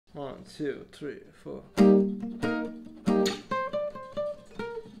1, 2, 3, 4.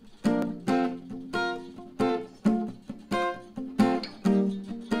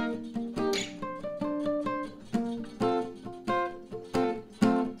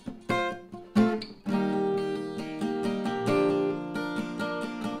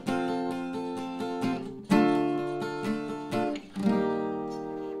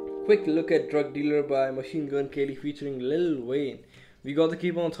 Quick look at Drug Dealer by Machine Gun Kelly featuring Lil Wayne. We got the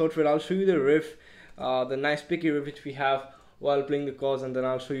keyboard on third fret. I'll show you the riff, the nice picky riff which we have while playing the chords, and then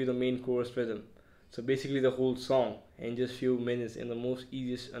I'll show you the main chorus rhythm. So basically the whole song in just few minutes in the most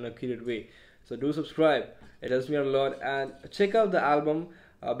easiest and accurate way. So do subscribe, it helps me out a lot, and check out the album.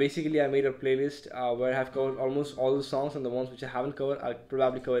 Basically I made a playlist where I have covered almost all the songs, and the ones which I haven't covered I'll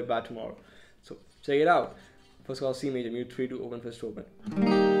probably cover it by tomorrow. So check it out. First of all, C major, mute 3 to open, first open.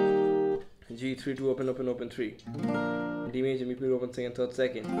 G 3 2 open open open 3. D major, mute open second third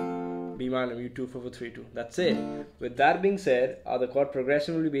second. B minor, mute 2 4 4 3 2. That's it. With that being said, the chord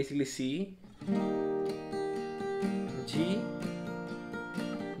progression will be basically C, G,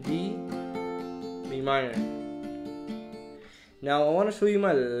 D, B minor. Now I want to show you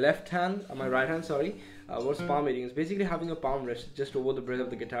my left hand, my right hand, sorry. What's palm reading? It's basically having a palm rest just over the bridge of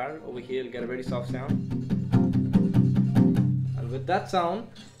the guitar. Over here you'll get a very soft sound. And with that sound,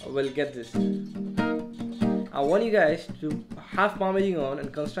 we'll get this. I want you guys to have palm reading on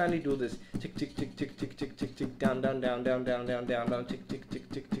and constantly do this. Tick tick tick tick tick tick tick tick, down down down down down down down down, tick tick tick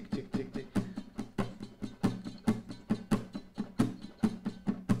tick tick tick tick tick.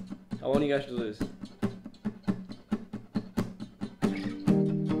 I want you guys to do this.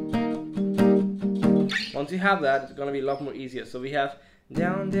 Once you have that, it's gonna be a lot more easier. So we have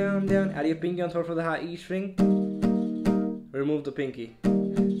down down down, add your pinky on third for the high E string, remove the pinky.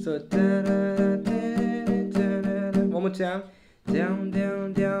 So da, da, da, da, da, da. One more time, down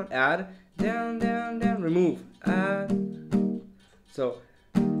down down, add, down down down, remove, add. So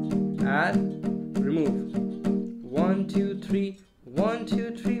add, remove. 1 2 3, 1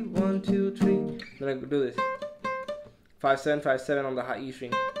 2 3, 1 2 3. Then I do this 5 7 5 7 on the high E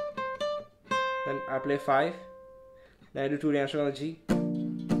string. Then I play 5. Then I do 2 dance on the G,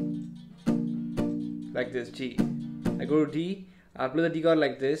 like this, G. I go to D. I'll play the D chord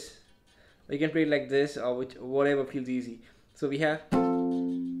like this. You can play it like this or whatever feels easy. So we have, I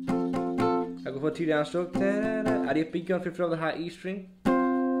go for 3 downstroke. Add your pinky on 5th of the high E string.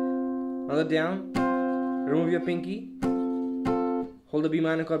 Another down. Remove your pinky. Hold the B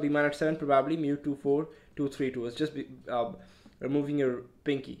minor chord, B minor at 7 probably. Mute 2 4 2 3 2. It's just removing your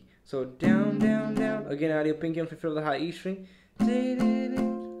pinky. So down down down. Again add your pinky on 5th of the high E string.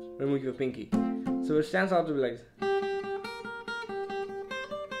 Remove your pinky. So it stands out to be like this.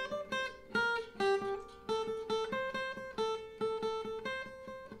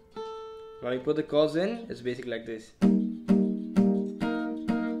 When you put the chords in, it's basically like this.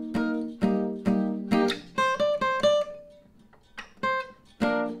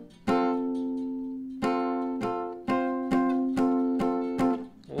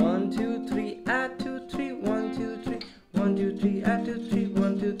 One, 2, 3, add 2, 3, 1, 2, 3, 1, 2, 3, add 2, 3,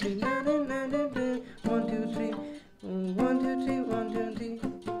 1, 2, 3, 1, 2, 3, 1, 2, 3, 1, 2,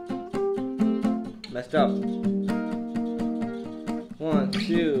 3. Messed up. 1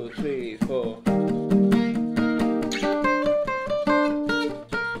 2 3 4.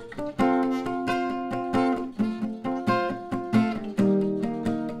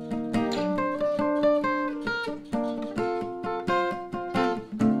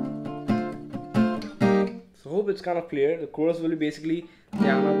 So hope it's kind of clear. The chorus will be basically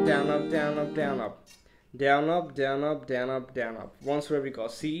down up down up down up down up, down up down up down up down up. Once for every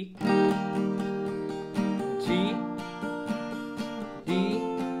chord. C, G, D,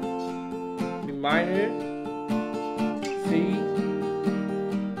 B minor, C,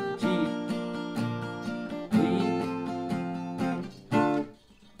 G, D.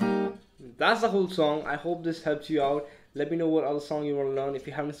 That's the whole song. I hope this helps you out. Let me know what other song you want to learn. If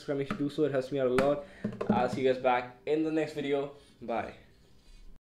you haven't subscribed, you should do so. It helps me out a lot. I'll see you guys back in the next video. Bye.